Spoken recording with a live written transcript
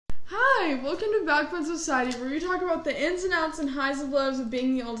Hi, welcome to Backbone Society, where we talk about the ins and outs and highs and lows of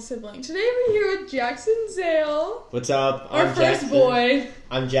being the oldest sibling. Today we're here with Jaxon Zale. What's up? Our first boy.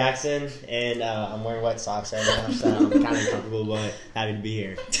 I'm Jaxon, and I'm wearing wet socks right now, so I'm kind of uncomfortable, but happy to be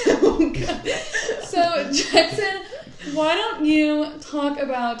here. So, Jaxon, why don't you talk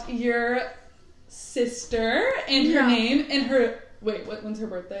about your sister and her name and her... Wait, when's her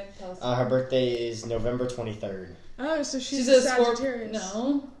birthday? Tell us. Her birthday is November 23rd. Oh, so she's a Sagittarius.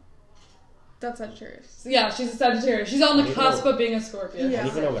 No. That's Sagittarius. Yeah, she's a Sagittarius. She's on the cusp of being a Scorpio. Yeah. I don't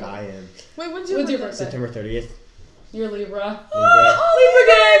even know what I am. Wait, when's your birthday? September 30th. You're Libra.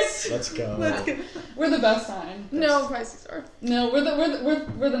 Oh, Libra guys! Let's go. We're the best sign. No, Pisces are. No,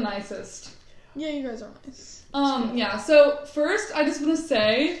 we're the nicest. Yeah, you guys are nice. Yeah, so first I just want to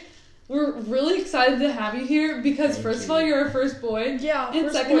say we're really excited to have you here because first of all, you're our first boy. Yeah, and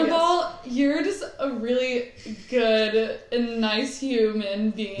second of all, you're just a really good and nice human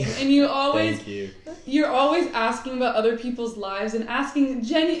being. And you always Thank you. You're always asking about other people's lives and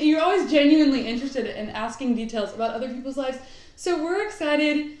you're always genuinely interested in asking details about other people's lives. So we're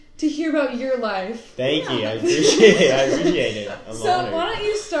excited to hear about your life. Thank you. I appreciate it. I'm honored. Why don't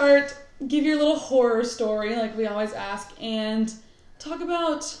you start, give your little horror story like we always ask, and talk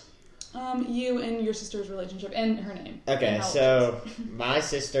about you and your sister's relationship and her name. Okay, so my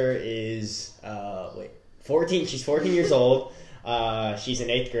sister is 14. She's 14 years old. She's in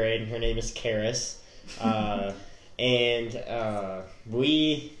 8th grade. Her name is Karis. And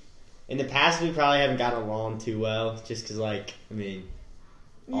we, in the past, we probably haven't gotten along too well, just because, all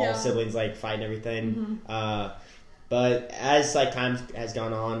siblings fight and everything. Mm-hmm. But as time has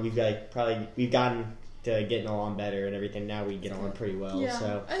gone on, we've gotten to getting along better and everything. Now we get on pretty well. Yeah,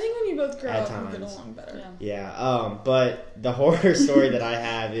 so I think when you both grow up, times, you get along better. Yeah. But the horror story that I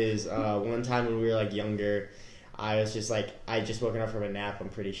have is one time when we were younger, I was just I just woken up from a nap, I'm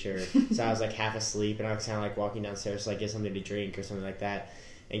pretty sure. So I was half asleep, and I was kind of walking downstairs to get something to drink or something like that.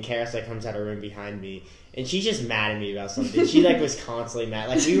 And Karis comes out of her room behind me, and she's just mad at me about something. She was constantly mad.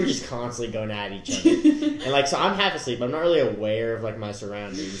 We were just constantly going at each other. And so I'm half asleep. I'm not really aware of my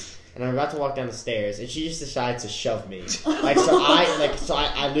surroundings. And I'm about to walk down the stairs, and she just decides to shove me. So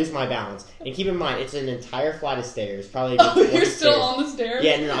I lose my balance. And keep in mind, it's an entire flight of stairs, probably. You're still on the stairs?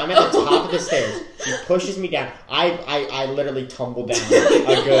 Yeah, no, I'm at the top of the stairs. She pushes me down. I literally tumble down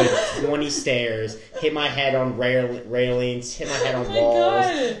a good 20 stairs, hit my head on railings, hit my head on walls,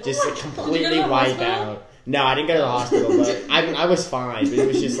 just completely wipe out. No, I didn't go to the hospital, but I was fine. But it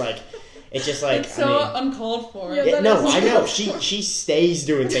was just it's just it's so uncalled for. Yeah, I know. She stays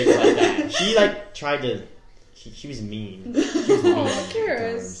doing things like that. She tried to. She was mean. She was mean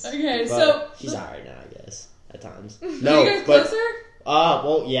Karis. Okay, but so she's alright now, I guess. At times. No, you guys closer?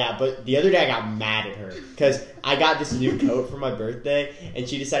 Well, yeah, but the other day I got mad at her because I got this new coat for my birthday, and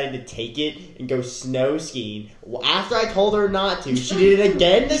she decided to take it and go snow skiing. Well, after I told her not to, she did it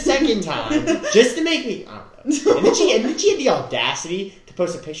again the second time just to make me. I don't know. And then she had the audacity to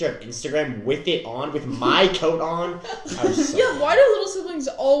post a picture of Instagram with it on, with my coat on. I was so mad. Why do little siblings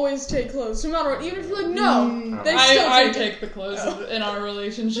always take clothes, no matter what? Even if you're no, they still I take the clothes in our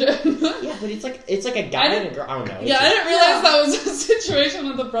relationship. Yeah, but it's like a guy and a girl. I don't know. Yeah, I didn't realize that was a situation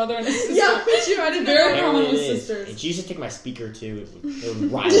with a brother and a sister. Yeah, me too. I didn't know. Very common with sisters. And she used to take my speaker too. It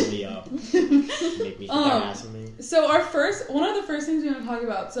would rile me up. Make me harassing me. So one of the first things we want to talk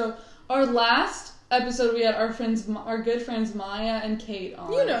about. So our last episode, we had our good friends Maya and Kate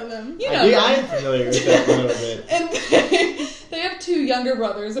on. You know them. I am familiar with them a little bit. And they have two younger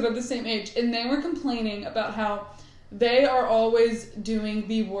brothers that are the same age, and they were complaining about how they are always doing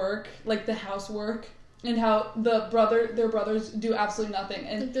the work, the housework, and how their brothers do absolutely nothing.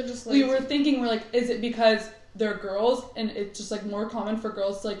 And they're just we were thinking, is it because they're girls and it's just more common for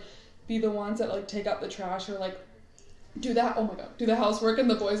girls to be the ones that take out the trash or do the housework, and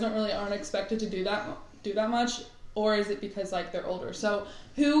the boys aren't expected to do that much? Or is it because they're older? So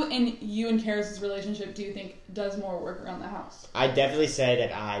who in you and Karis' relationship do you think does more work around the house? I definitely say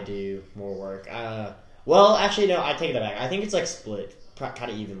that I do more work. Well, actually, no, I take that back. I think it's split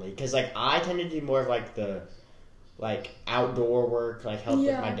kind of evenly, because I tend to do more of the outdoor work, help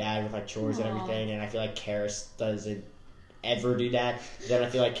with my dad with chores and everything, and I feel Karis doesn't ever do that. Then I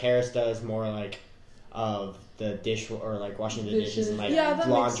feel Karis does more of the dish or washing the dishes and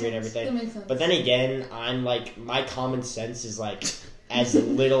laundry and everything. That makes sense. But then again, I'm my common sense is as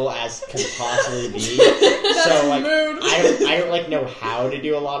little as could possibly be. That's So like mood. I don't like know how to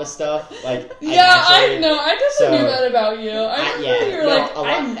do a lot of stuff. Like I know. I definitely so- knew that about you. I remember yeah, you were no, like, a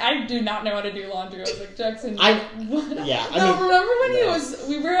lot- I do not know how to do laundry. I was like, Jackson. What? yeah, I No, mean, remember when no.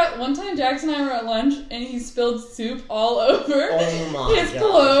 we were at one time, Jackson and I were at lunch, and he spilled soup all over Oh my his gosh,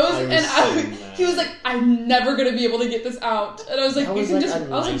 clothes, I was and so mad. he was like, "I'm never gonna be able to get this out," and I was like, That "You was can like just," a I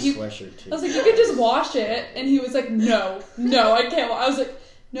was like, nice "You," sweatshirt too. I was like, "You can just wash it," and he was like, "No, I can't." I was like,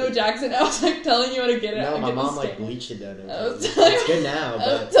 "No, Jackson," I was like telling you how to get it. No, and my get the mom like stain. bleached it down. and I was everything. telling It's good now, I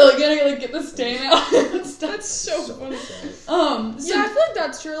but was telling you how to like get the stain out and stuff. That's so funny. sad. So Yeah, I feel like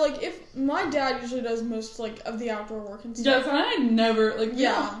that's true. Like, if my dad usually does most like of the outdoor work and stuff. Jackson and I never like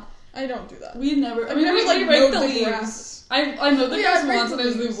Yeah, I don't do that. we never. I We mean, never we like raked mowed the leaves. grass. I mowed the Yeah, grass I raked once, the and it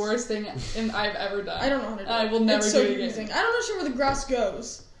was leaves. the worst thing I've ever done. I don't know how to do it. I will never it's so do it again. confusing. I don't know where the grass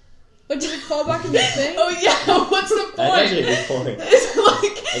goes. Like, does it fall back in the thing? Oh yeah, what's the point? That's actually a good point. It's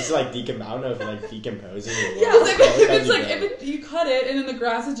like It's like I don't know if it like decomposing or what. Yeah, because That would if it's be like bad. if you cut it and then the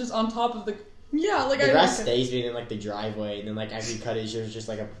grass is just on top of the Yeah, like the I grass don't stays being in like the driveway, and then like as you cut it, there's just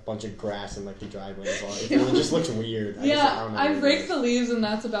like a bunch of grass in like the driveway. It just looks weird. I don't know I what it rake is. the leaves and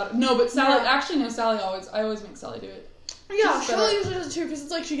that's about it. No, but Sally Yeah. actually no Sally I always make Sally do it. Yeah, She's Shelly better. usually does it too because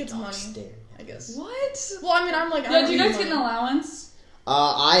it's like she gets Dog money. staring. I guess. What? Well, I mean, I'm like, I Yeah, don't do you need guys get an money. allowance?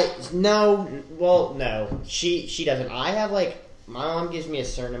 No. She doesn't. I have like my mom gives me a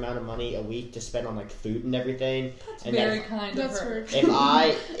certain amount of money a week to spend on like food and everything. That's And very then kind That's of her. very.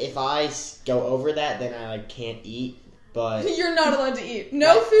 if I go over that, then I like can't eat. But You're not allowed to eat.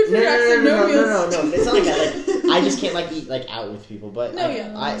 No food for Jackson. No meals. no. It's not like that. Like, I just can't like eat like out with people. But No, like,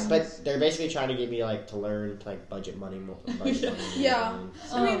 yeah. but they're basically trying to get me like to learn to like budget money more. Yeah.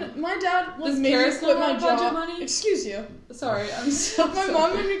 I mean, my dad like Does made me Karis quit know my about budget job. money? Excuse you. Sorry, I'm so My sorry.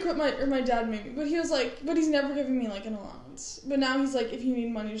 mom made me quit my dad made me, but he was like, but he's never giving me like an allowance. But now he's like, if you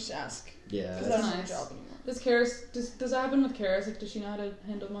need money, just ask. Yeah. Because I don't That's have a nice. job anymore. Does Karis does that happen with Karis? Like, does she know how to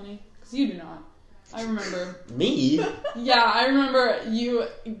handle money? Because you do not. I remember. Me? Yeah, I remember you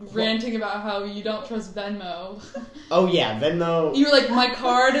ranting about how you don't trust Venmo. Oh yeah, Venmo. You were like, my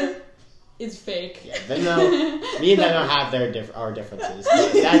card is fake. Yeah, Venmo. Me and Venmo have our differences.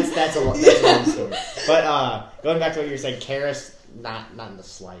 But that's a long story. But going back to what you were saying, Karis, not in the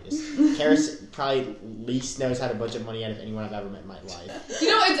slightest. Karis probably least knows how to budget money out of anyone I've ever met in my life. You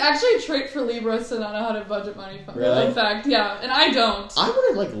know, it's actually a trait for Libras to not know how to budget money. Really? In fact, yeah, and I don't. I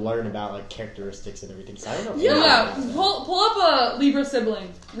want to like learn about like characteristics and everything. So I don't know. anything Yeah, about that. pull up a Libra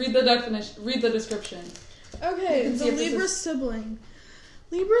sibling. Read the definition. Read the description. Okay, You can see the if this Libra is- sibling.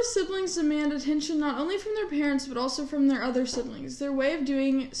 Libra siblings demand attention not only from their parents but also from their other siblings. Their way of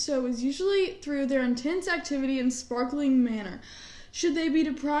doing so is usually through their intense activity and sparkling manner. Should they be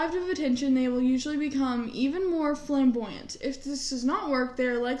deprived of attention, they will usually become even more flamboyant. If this does not work, they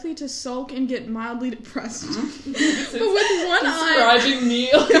are likely to sulk and get mildly depressed. But with one eye... Describing me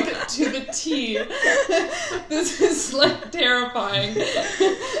like to the T. This is like terrifying.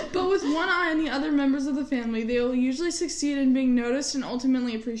 But with one eye on the other members of the family, they will usually succeed in being noticed and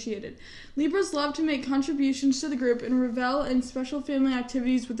ultimately appreciated. Libras love to make contributions to the group and revel in special family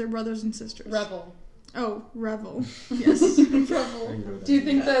activities with their brothers and sisters. Revel. Oh, revel. Yes, revel. Do you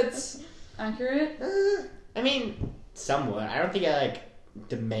think that's accurate? I mean, somewhat. I don't think I like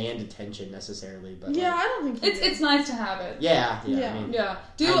demand attention necessarily, but Yeah, like, I don't think It's nice to have it. yeah. Yeah. I mean, Yeah.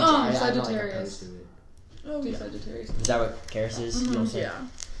 Do I'm not, like, Sagittarius. opposed to it. Oh, Do yeah. Sagittarius. Is that what Karis is? You don't say? Yeah.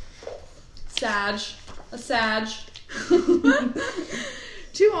 Sag. A Sag.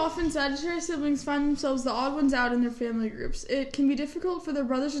 Too often, Sagittarius siblings find themselves the odd ones out in their family groups. It can be difficult for their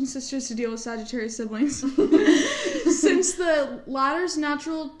brothers and sisters to deal with Sagittarius siblings, since the latter's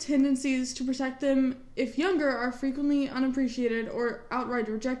natural tendencies to protect them, if younger, are frequently unappreciated or outright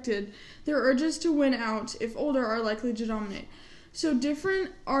rejected. Their urges to win out, if older, are likely to dominate. So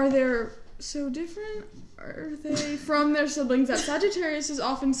different are they from their siblings that Sagittarius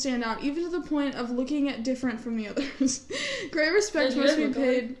often stand out, even to the point of looking at different from the others. Great respect Yeah, do you must guys be look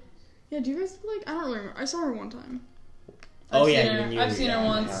paid. Yeah, do you guys look like? I don't really remember. I saw her one time. Oh I've yeah, seen her- when you I've seen her in the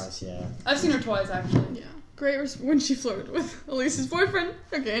once. house, yeah. I've seen her twice, actually. Yeah. When she flirted with Elise's boyfriend.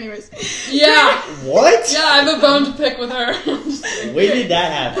 Okay, anyways. Yeah. What? Yeah, I have a bone to pick with her. When did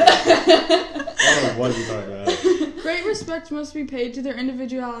that happen? I don't know what you're talking about. Great respect must be paid to their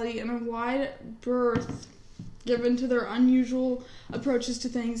individuality and a wide berth given to their unusual approaches to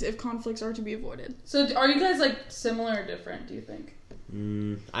things if conflicts are to be avoided. So, are you guys like similar or different? Do you think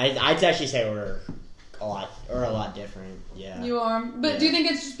I'd actually say we're a lot different. Yeah. you are? But Yeah. do you think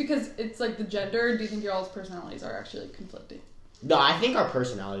it's just because it's like the gender? Or do you think your all's personalities are actually conflicting? No, I think our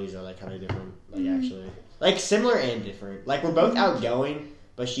personalities are like kind of different. Like actually, like similar and different. Like we're both outgoing,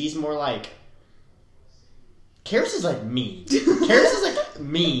 but she's more like. Karis is like mean. Karis is like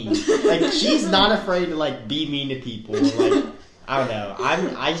mean. Like she's not afraid to like be mean to people. Like I don't know.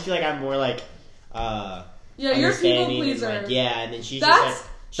 I just feel like I'm more like you're a people pleaser. And, like, yeah, and then she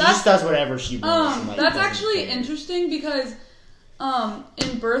just does whatever she wants. And, like, that's actually interesting because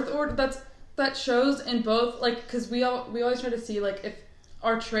in birth order that shows in both, like, because we always try to see like if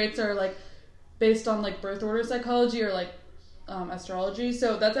our traits are like based on like birth order psychology or like astrology.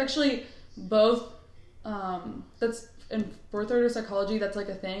 So that's actually both. That's in birth order psychology. That's like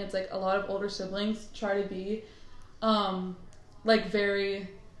a thing. It's like a lot of older siblings try to be like very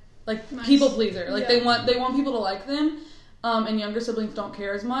like nice. People pleaser. Like they want people to like them. And younger siblings don't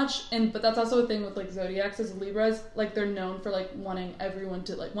care as much. But that's also a thing with like zodiacs as Libras. Like they're known for like wanting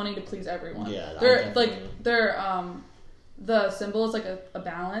to please everyone. Yeah, they're the symbol is like a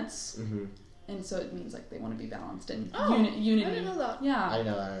balance. Mm-hmm. And so it means like they want to be balanced and unity. I didn't know that. Yeah, I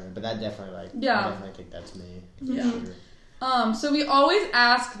know that, but that definitely I definitely think that's me. Yeah. Sure. So we always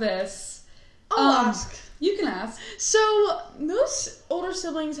ask this. I'll ask. You can ask. So most older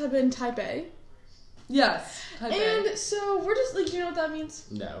siblings have been Type A. Yes. Type A. So we're just like, you know what that means?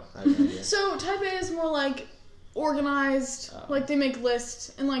 No, I have no idea. So Type A is more like organized, like they make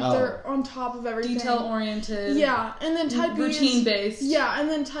lists and like they're on top of everything. Detail oriented. Yeah, and then Type B routine based. Yeah, and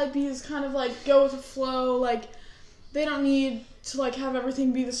then Type B is kind of like go with the flow. Like they don't need to like have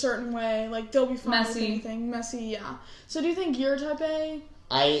everything be the certain way. Like they'll be fine with anything. Messy, yeah. So do you think you're Type A?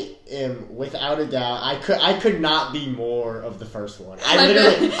 I am without a doubt. I could not be more of the first one.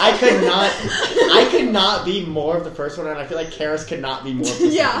 I could not be more of the first one, and I feel like Karis could not be more of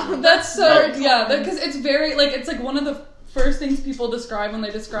the second one. That's so because it's very like it's like one of the first things people describe when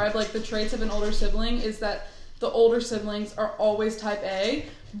they describe like the traits of an older sibling is that the older siblings are always Type A,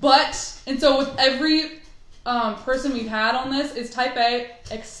 and so with every person we've had on this is Type A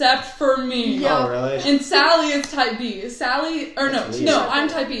except for me. Yeah. Oh, really? And Sally is Type B. I'm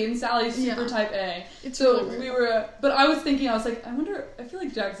Type B and Sally's super Type A. It's so really we were, but I was thinking, I feel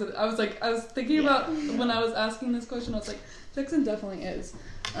like Jackson, I was thinking about when I was asking this question, I was like, Jackson definitely is.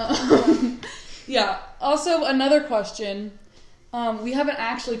 Yeah. Also, another question, we haven't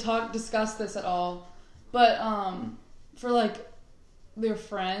actually discussed this at all, but for like, their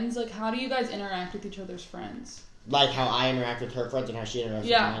friends, like how do you guys interact with each other's friends? Like how I interact with her friends and how she interacts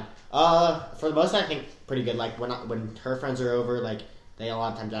with mine. For the most, I think pretty good. Like when her friends are over, like they a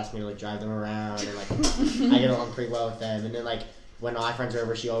lot of times ask me to like drive them around, and like I get along pretty well with them. And then like when my friends are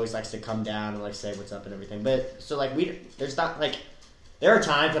over, she always likes to come down and like say what's up and everything. But so like there's not like there are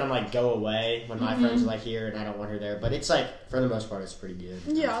times when I'm like go away when my friends are like here and I don't want her there. But it's like for the most part, it's pretty good.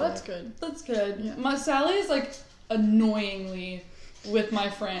 Yeah, that's good. That's good. Yeah. My Sally is like annoyingly with my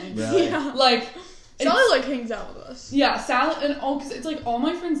friends. Really? Yeah. Like Sally like hangs out with us. Yeah, Sally because it's like all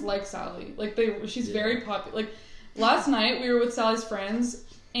my friends like Sally. Like she's very popular. Like last night we were with Sally's friends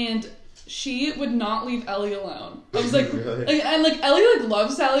and she would not leave Ellie alone. I was like, really? and like Ellie like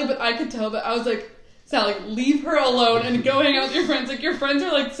loves Sally, but I could tell that I was like, Sally, leave her alone and go hang out with your friends. Like your friends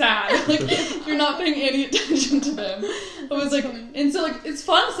are like sad. Like you're not paying any attention to them. I was like, and so like it's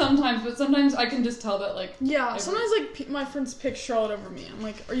fun sometimes, but sometimes I can just tell that like sometimes like my friends pick Charlotte over me. I'm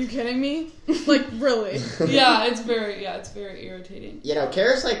like, are you kidding me? Like really? Yeah, it's very irritating. You know,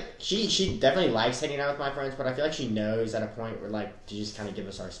 Kara's like she definitely likes hanging out with my friends, but I feel like she knows at a point where like to just kind of give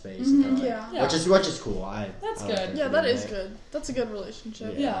us our space. Mm-hmm, and which is cool. That's good. Yeah, that is good. That's a good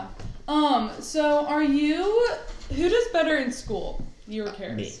relationship. Yeah. So who does better in school? You or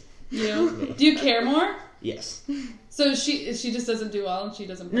Karis? Me. You? Me. Do you care more? Yes. So she just doesn't do well and she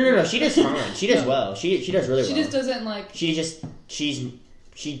doesn't. No. She does fine. She does well. She does really well. She just doesn't like. She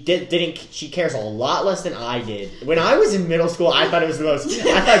cares a lot less than I did. When I was in middle school, I thought it was the most.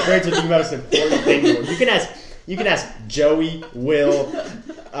 I thought grades were the most important thing. You can ask Joey, Will,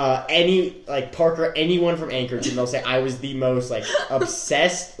 Parker, anyone from Anchorage, and they'll say I was the most like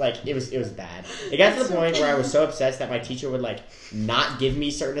obsessed. Like it was bad. It got to the point where I was so obsessed that my teacher would like not give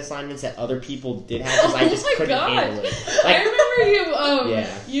me certain assignments that other people did have because I just couldn't handle it. Like, I remember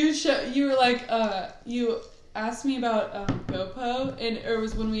you were like you asked me about GoPo, and it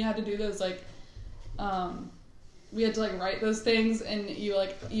was when we had to do those like we had to like write those things, and you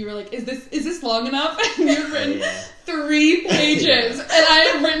were like, is this long enough? And you had written 3 pages, and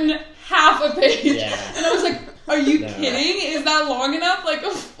I had written half a page, and I was like, are you kidding? Is that long enough? Like, I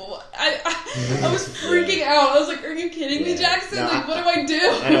was freaking out. I was like, are you kidding me, Jackson? No, like, what do I do?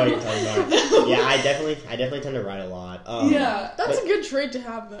 I know what you're talking about. Yeah, I definitely tend to write a lot. That's a good trait to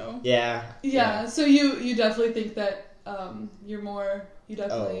have, though. Yeah. So you definitely think that you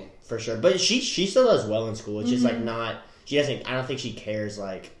definitely. Oh, for sure. But she still does well in school. It's just like not. She doesn't. I don't think she cares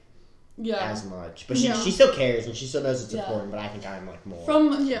like. Yeah. As much, but she still cares and she still knows it's important. But I think I'm like more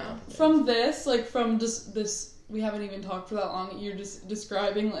from this, like from just this. We haven't even talked for that long. You're just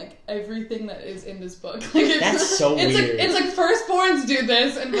describing like everything that is in this book. Like that's so weird. It's like firstborns do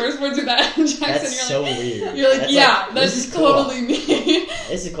this and firstborns do that. And Jackson, that's you're so like, weird. You're like, that's cool. totally me.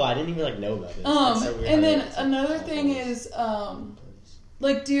 This is cool. I didn't even like know about this. That's so weird. And then another thing is,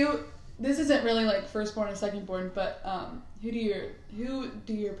 like, this isn't really like firstborn and secondborn, but who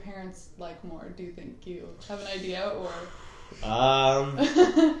do your parents like more? Do you think you have an idea or?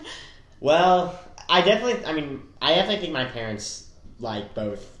 Well, I definitely think my parents like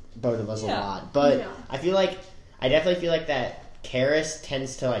both of us a lot, but I definitely feel like that Karis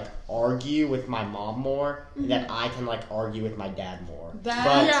tends to like argue with my mom more, and that I can like argue with my dad more.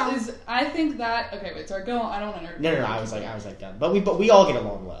 I think that. Okay, wait. Sorry, go on. I don't want to. No. I was like done, but we all get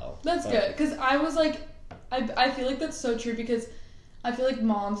along well. That's good because I was like, I feel like that's so true because. I feel like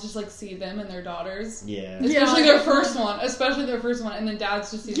moms just, like, see them and their daughters. Yeah. Especially their first one. And then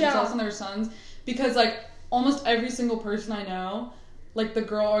dads just see themselves and their sons. Because, like, almost every single person I know, like, the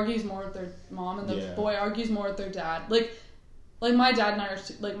girl argues more with their mom and the boy argues more with their dad. Like my dad and I are...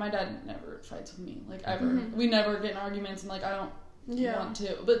 Like, my dad never fights with me. Like, ever. Mm-hmm. We never get in arguments and, like, I don't want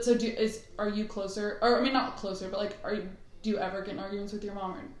to. But, so, are you closer... Or, I mean, not closer, but, like, do you ever get in arguments with your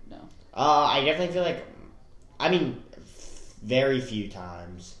mom or no? I definitely feel like... I mean... Very few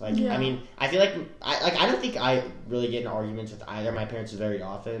times. Like, I mean, I feel like I don't think I really get in arguments with either of my parents very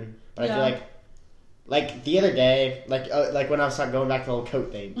often. But I feel like the other day, like when I was going back to the whole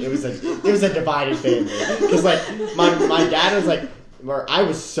coat thing, it was a divided family because like my dad was like, where I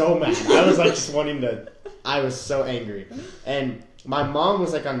was so mad, I was like just I was so angry, and my mom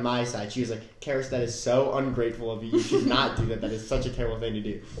was like on my side. She was like, Karis, that is so ungrateful of you. You should not do that. That is such a terrible thing to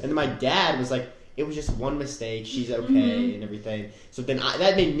do. And then my dad was like, it was just one mistake. She's okay and everything. So then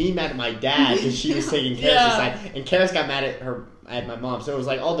that made me mad at my dad because she was taking Karis' side, and Karis got mad at my mom. So it was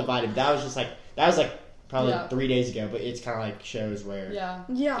like all divided. That was probably 3 days ago. But it's kind of like shows where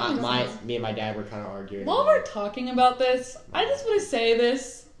me and my dad were kind of arguing. While we're talking about this, I just want to say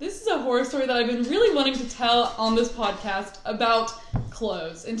this. This is a horror story that I've been really wanting to tell on this podcast about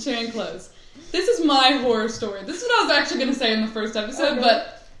clothes and sharing clothes. This is my horror story. This is what I was actually going to say in the first episode,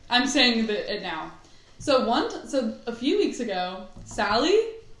 but. I'm saying it now. So a few weeks ago,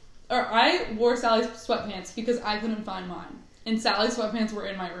 I wore Sally's sweatpants because I couldn't find mine. And Sally's sweatpants were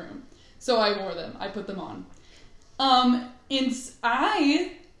in my room. So I wore them. I put them on. And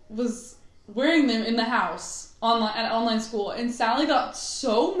I was wearing them in the house at online school. And Sally got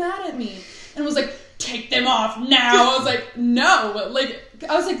so mad at me and was like, take them off now. I was like, no. Like,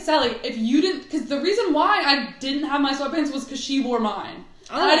 I was like, Sally, if you didn't... Because the reason why I didn't have my sweatpants was because she wore mine.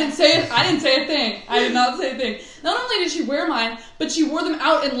 I didn't say it. I didn't say a thing. I did not say a thing. Not only did she wear mine, but she wore them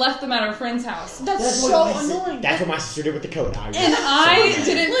out and left them at her friend's house. That's so annoying. That's what my sister did with the coat. I didn't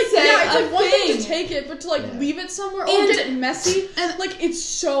say it's like one thing to take it, but to like leave it somewhere or get it messy, and like it's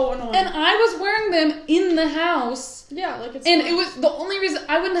so annoying. And I was wearing them in the house. Yeah, like it's. And it was the only reason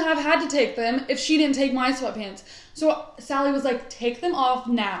I wouldn't have had to take them if she didn't take my sweatpants. So Sally was like, "Take them off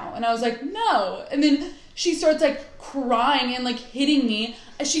now," and I was like, "No," and then. She starts, like, crying and, like, hitting me.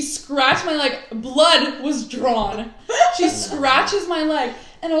 And she scratched my leg. Blood was drawn. She scratches my leg.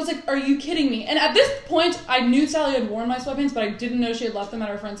 And I was like, are you kidding me? And at this point, I knew Sally had worn my sweatpants, but I didn't know she had left them at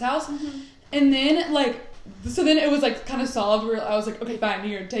her friend's house. Mm-hmm. And then, like, so then it was, like, kind of solid. I was like, okay, fine,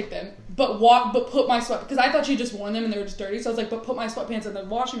 here, take them. But put my sweatpants, because I thought she'd just worn them and they were just dirty. So I was like, but put my sweatpants in the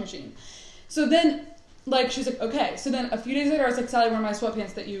washing machine. So then... Like, she's like, okay. So then a few days later, I was like, Sally, where are my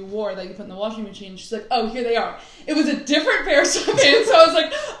sweatpants that you wore that you put in the washing machine? She's like, oh, here they are. It was a different pair of sweatpants. So I was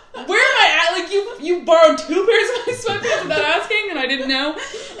like, where am I at? Like, you borrowed 2 pairs of my sweatpants without asking, and I didn't know.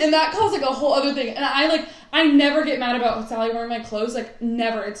 And that caused, like, a whole other thing. And I never get mad about Sally wearing my clothes. Like,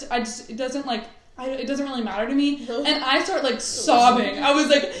 never. It doesn't really matter to me. And I start, like, sobbing. I was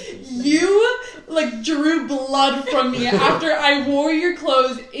like, you, like, drew blood from me after I wore your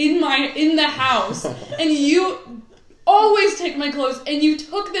clothes in the house. And you always take my clothes and you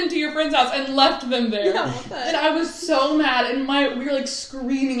took them to your friend's house and left them there. Yeah, and I was so mad. And we were, like,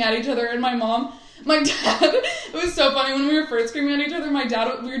 screaming at each other. And my mom My dad, it was so funny when we were first screaming at each other. My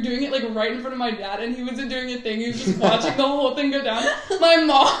dad, we were doing it like right in front of my dad, and he wasn't doing a thing. He was just watching the whole thing go down. My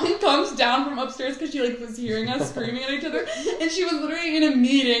mom comes down from upstairs because she like was hearing us screaming at each other, and she was literally in a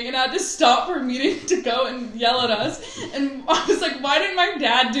meeting and had to stop her meeting to go and yell at us. And I was like, why didn't my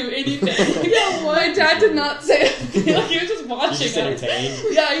dad do anything? Yeah, my dad did not say anything. Like he was just watching Just us. entertained.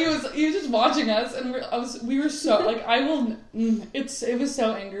 Yeah, he was just watching us, and we were so like it was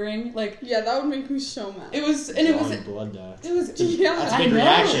so angering. Like Yeah, that would make me so mad. it was, and it was. Blood though. It was That's a I big know.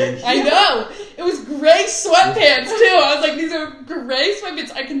 reaction. I know. It was gray sweatpants too. I was like, these are gray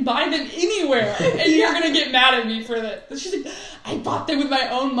sweatpants. I can buy them anywhere, and you're gonna get mad at me for that. She's like, I bought them with my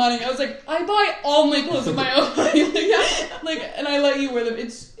own money. I was like, I buy all my clothes with my own money. Like, and I let you wear them.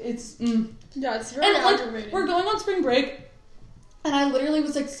 It's. Yeah, it's very And like, aggravating. we're going on spring break, and I literally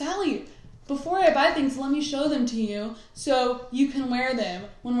was like, Sally, before I buy things, let me show them to you so you can wear them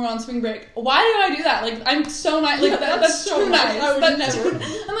when we're on spring break. Why do I do that? Like, I'm so nice. Like, that's so too nice. nice. I would That's never.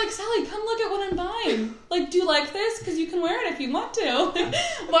 I'm like, Sally, come look at what I'm buying. Like, do you like this? Because you can wear it if you want to. Like,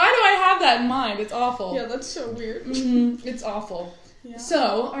 why do I have that in mind? It's awful. Yeah, that's so weird. It's awful. Yeah.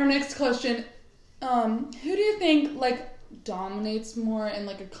 So, our next question, who do you think, like, dominates more in,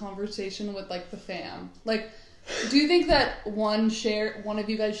 like, a conversation with, like, the fam? Like, do you think that one of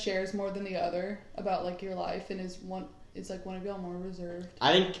you guys shares more than the other about, like, your life, and is one of y'all more reserved?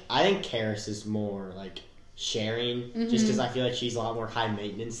 I think Karis is more like sharing, just because I feel like she's a lot more high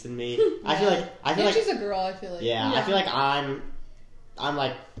maintenance than me. I feel like she's a girl. I feel like I feel like I'm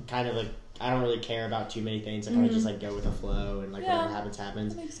like kind of like I don't really care about too many things. I kind of just like go with the flow, and like whatever happens. That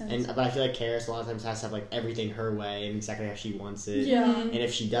makes sense. But I feel like Karis a lot of times has to have like everything her way and exactly how she wants it. Yeah. And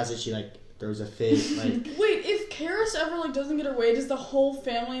if she does it, she like throws a fit. Like Wait, if Karis ever like doesn't get her way, does the whole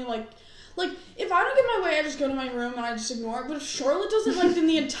family like if I don't get my way, I just go to my room and I just ignore it. But if Charlotte doesn't, like, then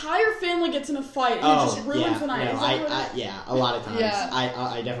the entire family gets in a fight and it just ruins the night. No, Is that what it is? a lot of times. Yeah.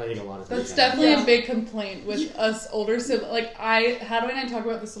 I definitely think a lot of times. That's definitely a big complaint with us older siblings. Like, Hadley and I talk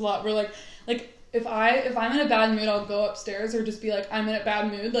about this a lot. We're like if I'm in a bad mood, I'll go upstairs or just be like, I'm in a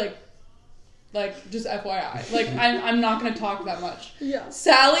bad mood, like just FYI. Like, I'm not gonna talk that much. Yeah.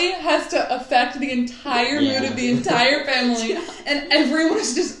 Sally has to affect the entire mood of the entire family, and everyone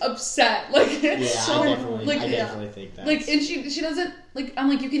is just upset. Like, Yeah, so, I definitely think that. like, and she doesn't, like, I'm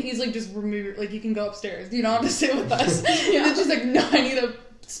like, you can easily just remove, like, you can go upstairs. You don't have to sit with us. Yeah. And she's like, no, I need to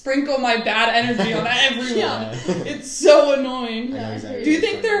sprinkle my bad energy on everyone. Yeah. It's so annoying. I know exactly. Do you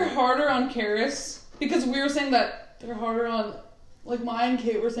think they're harder on Karis? Because we were saying that they're harder on, like, Maya and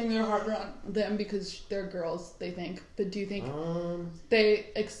Kate were saying they're harder on them because they're girls, they think. But do you think they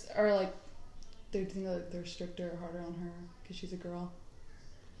are, like, they think that they're stricter or harder on her because she's a girl?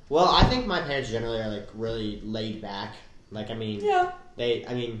 Well, I think my parents generally are like really laid back. Like, I mean,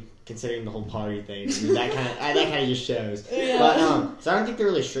 considering the whole party thing, I mean, that kind of just shows. Yeah. But so I don't think they're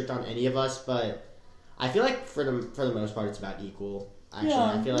really strict on any of us. But I feel like for the most part, it's about equal. Actually, Yeah,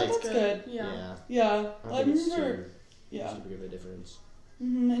 I feel like that's good. Yeah. Yeah, I think it's remember. Yeah. super big of a difference.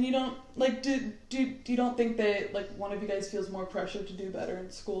 And you don't, like, do you don't think that, like, one of you guys feels more pressure to do better in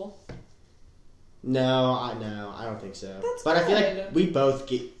school? No, I don't think so. That's but I feel good. like we both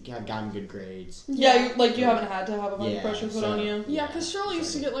have gotten good grades. Yeah, you haven't had to have a bunch of pressure put on you. Yeah, because Charlotte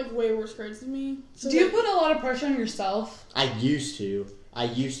used to get, like, way worse grades than me. So Do you put a lot of pressure on yourself? I used to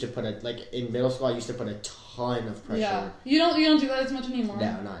put in middle school. I used to put a ton of pressure. Yeah. You don't do that as much anymore.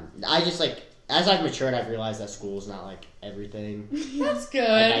 No, not. I just like as I've matured, I've realized that school's not like everything. That's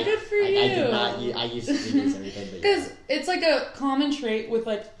good. Good for you. I used to think it's everything, because it's like a common trait with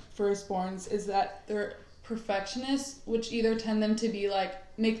like firstborns is that they're perfectionists, which either tend them to be like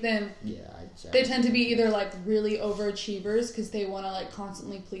make them. Yeah, they tend to be either like really overachievers because they want to like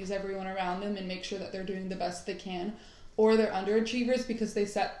constantly please everyone around them and make sure that they're doing the best they can. Or they're underachievers because they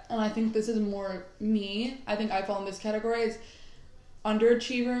set, and I think this is more me, I think I fall in this category, is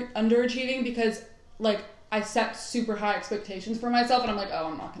underachieving because, like, I set super high expectations for myself, and I'm like, oh,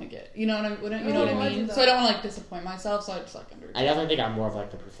 I'm not going to get it. You know what I mean? So I don't want to, like, disappoint myself, so I just, like, underachieve. I definitely think I'm more of,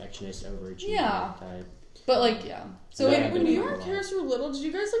 like, the perfectionist, overachiever type. But, like, yeah. So when you and Karis were little, did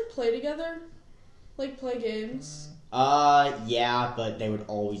you guys, like, play together? Like, play games? Yeah, but they would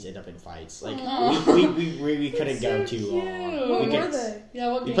always end up in fights. Like, we couldn't go too long. What were they?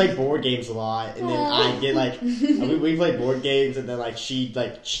 Yeah, what we games? played board games a lot, and then I'd get, like, we played board games, and then, like, she'd,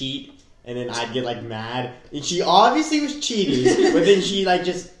 like, cheat, and then I'd get, like, mad. And she obviously was cheating, but then she, like,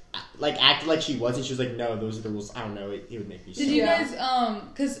 just, like, acted like she wasn't. She was like, no, those are the rules. I don't know. It would make me Did you guys,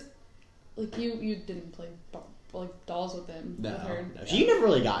 because, like, you didn't play like dolls with him. No, with her. no. She never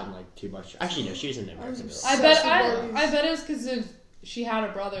really gotten like too much. Actually, no, she was in American. I bet it was because of she had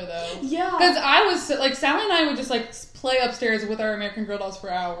a brother though. Yeah. Because I was like, Sally and I would just like play upstairs with our American Girl dolls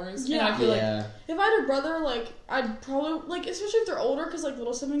for hours. Yeah. And I feel like if I had a brother, like I'd probably like, especially if they're older, because like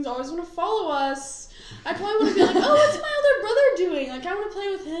little siblings always want to follow us. I probably want to be like, oh, what's my older brother doing? Like I want to play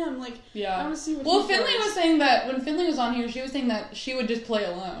with him. Like I want to see what. Well, he Finley does. was saying that when Finley was on here, she was saying that she would just play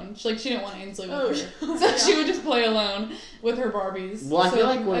alone. She didn't want Ainsley with her, so she would just play alone with her Barbies. Well, I feel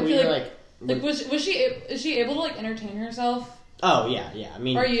like when we were like is she able to like entertain herself? Oh yeah. I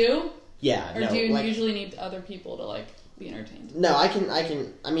mean, are you? Yeah. Or do you usually need other people to like be entertained? No, I can.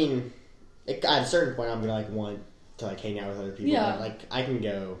 I mean, at a certain point, I'm gonna like want to like hang out with other people. Yeah. But, like I can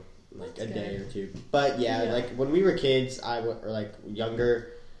go like That's a day good. or two. But yeah, like when we were kids, or like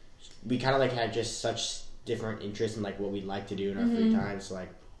younger, we kind of like had just such different interests in like what we like to do in our free time. So like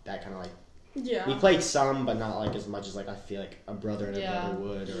that kind of like. Yeah. We played some, but not like as much as like I feel like a brother and a Yeah. brother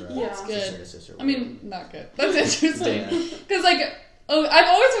would, or a That's sister good. and a sister would. I mean, not good. That's interesting. Yeah. Because like, I've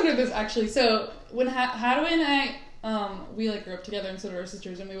always wondered this actually. So when Hadaway and I, we like grew up together, and so did our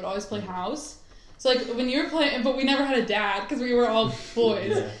sisters, and we would always play house. So like when you were playing, but we never had a dad because we were all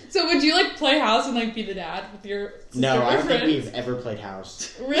boys. Yeah. So would you like play house and like be the dad with your sister? No, I don't think friends? we've ever played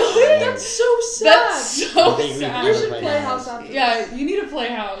house. Really? That's so sad. That's I so think we've sad. We never should played play house. house after. Yeah, you need to play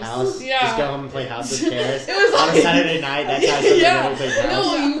house. House? Yeah. Just go home and play house with Karis. It was on a like- Saturday night. That's how something Yeah. never played house.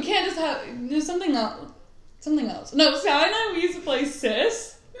 No, you can't just have. There's something else. Something else. No, Sally and I, we used to play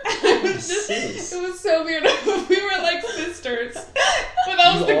sis. It was just, Sis? it was so weird. We were like sisters, but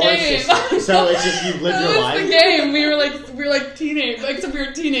that was You the are game. sisters. So it's just you live That your was life. the game. We were like teenage, except we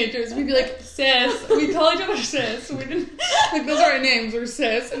were teenagers. We'd be like sis. We call each other sis. We didn't like those are our names. We're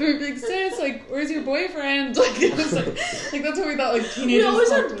sis, and we'd be like sis. Like where's your boyfriend? Like it was like that's what we thought. Like teenagers. We always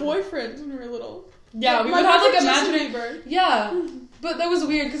had talked to. boyfriends when we were little. Yeah, we My would have like boyfriend Justin imaginary. Bieber. Yeah, but that was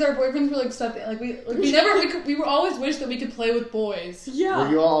weird because our boyfriends were like stuff. Like we never we were always wished that we could play with boys. Yeah. Were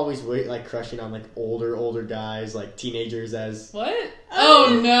you all always like crushing on like older guys, like teenagers as? What?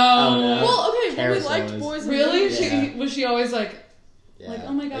 Oh no. Well, okay, but we Carousel liked is- boys. and Really? girls. Yeah. Was she always like Yeah.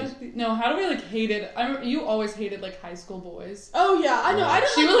 oh my gosh? No, how do we like hated? You always hated like high school boys. Oh yeah, I know. I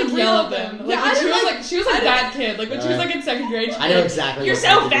didn't She would like real yell at them. Like Yeah, when I she didn't was like. like she was like I that kid. Like when she was like in second grade. She'd I be know like, exactly. You're what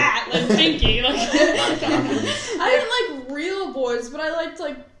so that is. fat, like pinky. Like I didn't like real boys, but I liked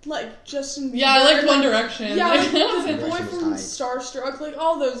like Justin. yeah, I Bieber, liked One Direction. Yeah, like, the One boy Direction from was Starstruck, like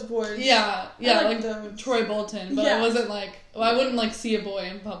all those boys. Yeah, I like those. Troy Bolton, but Yeah. I wasn't like I wouldn't like see a boy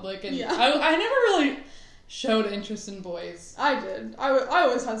in public, and Yeah. I never really showed interest in boys. I did. I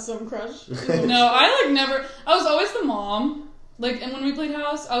always had some crush. No, I like never. I was always the mom. Like, and when we played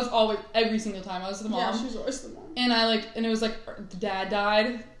house, I was always every single time I was the mom. Yeah, she was always the mom. And it was like the dad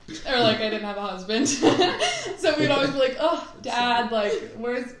died, or like I didn't have a husband, so we'd always be like, oh, dad, like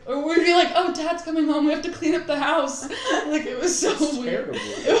or we'd be like, oh, dad's coming home, we have to clean up the house. Like it was so It's weird. terrible.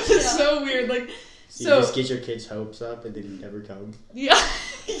 It was so weird. Like So you just get your kids' hopes up and then you never come. yeah.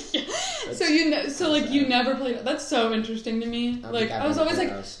 So you never played. That's so interesting to me. Like I was always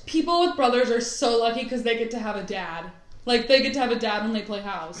like, people with brothers are so lucky because they get to have a dad. Like they get to have a dad when they play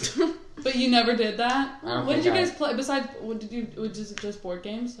house. But you never did that. I don't What did think you guys play besides? What did you? Was it just board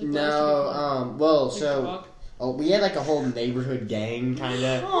games? Like, what else No, well, did you play? Like, so we had like a whole neighborhood gang kind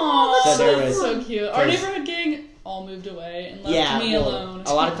of. Aw, So there that's was- so cute. Our 'cause- neighborhood gang all moved away and left Yeah, me well, alone.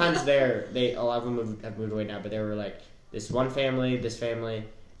 a lot of times a lot of them have moved away now, but there were like this family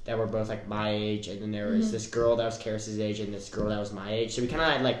that were both like my age, and then there was this girl that was Karis's age and this girl that was my age. So we kind of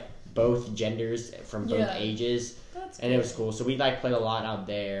had like both genders from both Yeah. ages, That's and it was cool. So we like played a lot out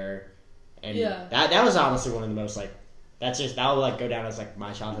there, and Yeah. that was honestly one of the most like. That would like go down as like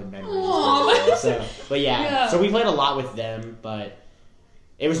my childhood memories. Aw. So, but yeah, so we played a lot with them, but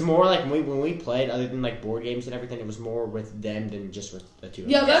it was more like when we played, other than like board games and everything, it was more with them than just with the two of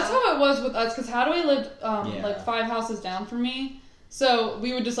Yeah, us. that's how it was with us. Because Hadaway lived Yeah. like 5 houses down from me, so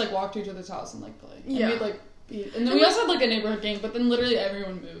we would just like walk to each other's house and like play. And Yeah. we'd like and then we also had like a neighborhood gang, but then literally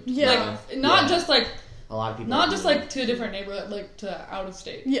everyone moved. Yeah. Like not Yeah. just like A lot of people. not just like to a different neighborhood, like to out of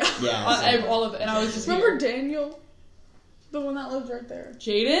state. Yeah. Yeah. exactly. All of it, and I was just Remember here. Daniel? The one that lived right there.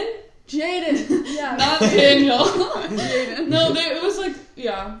 Jaden? Jaden. Yeah. Not Daniel. Jaden. No, it was like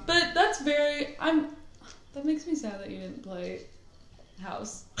yeah, but that's very. That makes me sad that you didn't play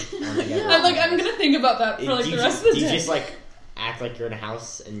house. I don't think I I'm gonna think about that for like Do the you rest just- of the do you day. just like act like you're in a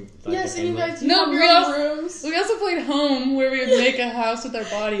house and like Yes, and you guys No, have we your own also- rooms. We also played home where we would make a house with our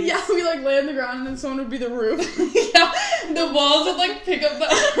bodies. Yeah, we like lay on the ground and then someone would be the roof. Yeah, the walls would like pick up the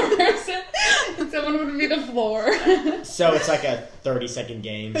other person, and someone would be the floor. So it's like a 30-second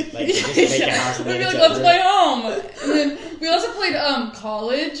game. Like you just make a house and We'd then be it's like, let's over. play home. And then we also played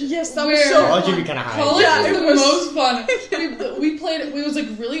college. Yes, that was where- so College fun. would be kind of high. College Yeah, was it the was- most fun. We played. It was like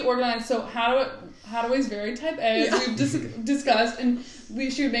really organized. So Hadaway's very type A, as we've discussed, and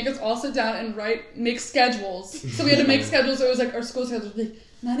she would make us all sit down and make schedules. So we had to make schedules. So it was like our school schedules would be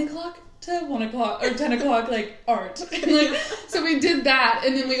 9 o'clock to 1 o'clock or 10 o'clock, like art. And, like, so we did that,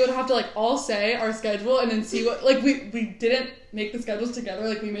 and then we would have to like all say our schedule and then see what we didn't make the schedules together.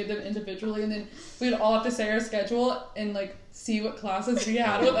 Like we made them individually, and then we'd all have to say our schedule and like see what classes we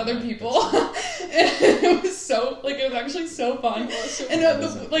had with other people. And it was so it was actually so fun.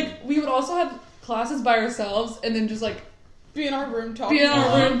 And we would also have classes by ourselves, and then just like Be in our room talking. be in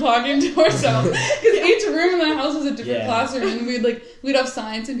our room talking to ourselves, because each room in the house was a different Yeah. classroom, and we'd have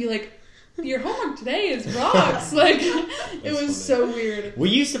science and be like, your homework today is rocks. It was funny. so weird. We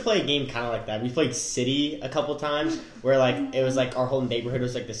used to play a game kind of like that. We played City a couple times, where like it was like our whole neighborhood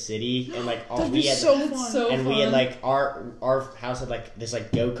was like the city, and like all That'd we be had. so That's fun. so and fun. we had like our house had like this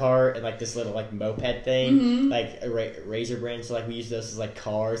like go-kart and like this little like moped thing, like a Razor brand. So like we used those as like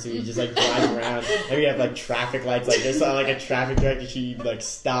cars, so we just like drive around, and we have like traffic lights. Like there's like a traffic director, she'd like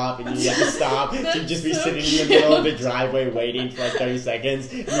stop, and you have to stop. She'd just be so sitting in the middle of the driveway waiting for like 30 seconds,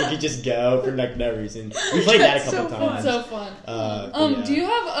 and you could just go for like no reason. We played that a That's couple so fun. times. So fun. Yeah. Do you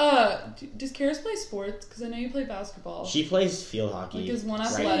have does Karis play sports? Because I know you play basketball. She plays field hockey. Like, is one right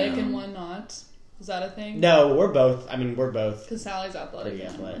athletic now. and one not? Is that a thing? No, we're both. I mean, we're both Because Sally's athletic. pretty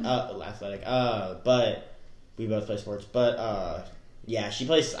athletic. But we both play sports. But yeah, she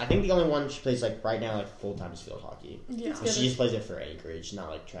plays. I think the only one she plays like right now, like full time, is field hockey. Yeah. And she just plays it for Anchorage, not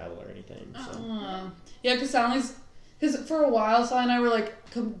like travel or anything. So. Yeah, because Sally's. Because for a while, Sally and I were like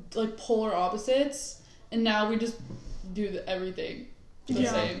polar opposites, and now we just do everything the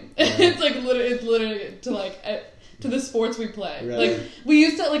Yeah. same. Yeah. It's literally to the sports we play. Really? Like we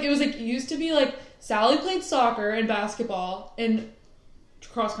used to it used to be like Sally played soccer and basketball and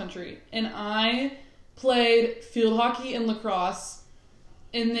cross country, and I played field hockey and lacrosse,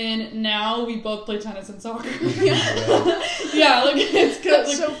 and then now we both play tennis and soccer. Yeah. Yeah, like it's good.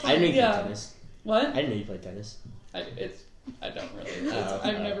 That's Like, so I fun. didn't know you Yeah. played tennis. what? I didn't know you played tennis. I don't really. Oh,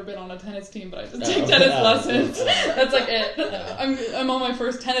 I've oh. never been on a tennis team, but I just Oh. take tennis Oh. lessons. Oh. That's like it. I'm on my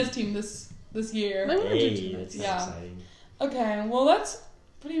first tennis team this year. Like- Hey, that's Yeah. exciting. Okay, well that's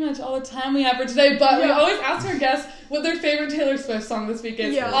pretty much all the time we have for today. But we Yeah. always ask our guests what their favorite Taylor Swift song this week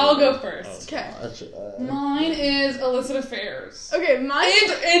is. Yeah. I'll go first. Okay. Mine is Illicit Affairs. Okay,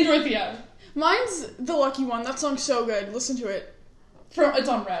 And Dorothea. mine's The Lucky One. That song's so good. Listen to it. It's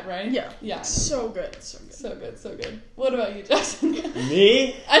on Red, right? Yeah. Yeah. So good. So good. So good, so good. What about you, Jackson?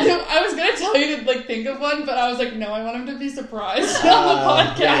 Me? I was gonna tell you to think of one, but I was like, no, I want him to be surprised on the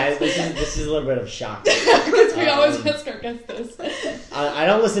podcast. Yeah, this is a little bit of shock. Because we always ask our guests this. I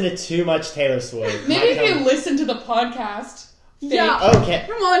don't listen to too much Taylor Swift. Maybe if My you listen to the podcast. Yeah. Okay.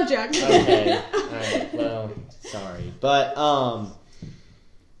 Come on, Jack. Okay. Alright, well, sorry. But,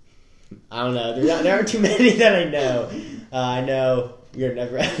 I don't know. There aren't too many that I know. I know we're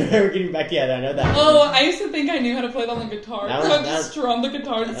never ever getting back together. I know that. Oh, I used to think I knew how to play it on the guitar. That So was- I'd just strum the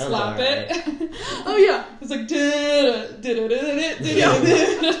guitar and that was slap it. Oh, yeah. It's like, I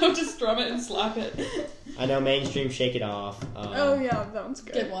would just strum it and slap it. I know mainstream Shake It Off. Oh, yeah. That one's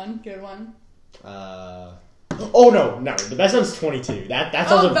good. Good one. Oh no, the best one's 22. That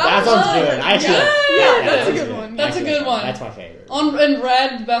sounds that sounds one. good. I actually, Yeah, that's a one's good one. That's a good one. That's my favorite. And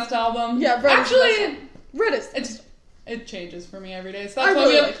Red, best album. Yeah, Red is the Actually, best Red is. it changes for me every day. So I that's why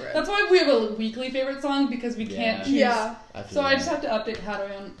really we have. like Red. That's why we have a weekly favorite song, because we can't Yeah. choose. Yeah. feel So I that. just have to update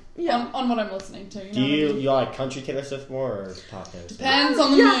Hadaway on what I'm listening to. You know Do what I mean? you like country Taylor Swift more or pop Taylor Swift? Depends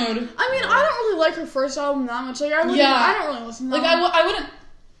on the Yeah. mood. I mean, I don't really like her first album that much. Like, I don't really listen to Like that. I wouldn't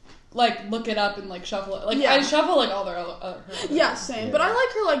like look it up and like shuffle it. Like Yeah. I shuffle like all her other Yeah, same. Yeah. But I like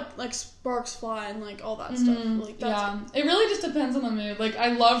her like Sparks Fly and like all that stuff. Like that's Yeah, it really just depends on the mood. Like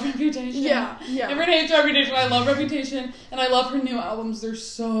I love Reputation. Yeah. Everyone hates Reputation. I love Reputation, and I love her new albums. They're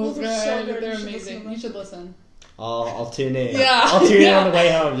so Oh, good. they're so good. They're You should amazing. listen to them. You should listen. I'll tune in. Yeah. I'll tune in Yeah. on the way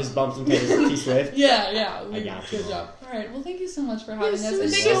home. Just bump some T Swift. Yeah. I got you. Good job. All right. Well, thank you so much for having Yes, us, it and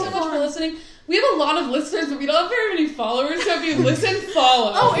was thank you so so much for fun. listening. We have a lot of listeners, but we don't have very many followers. So if you listen,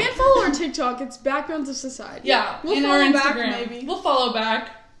 follow. Oh, and follow our TikTok. It's Backgrounds of Society. Yeah, We'll in our follow back, Instagram. maybe. We'll follow back.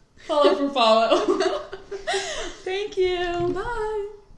 Follow for follow. Thank you. Bye.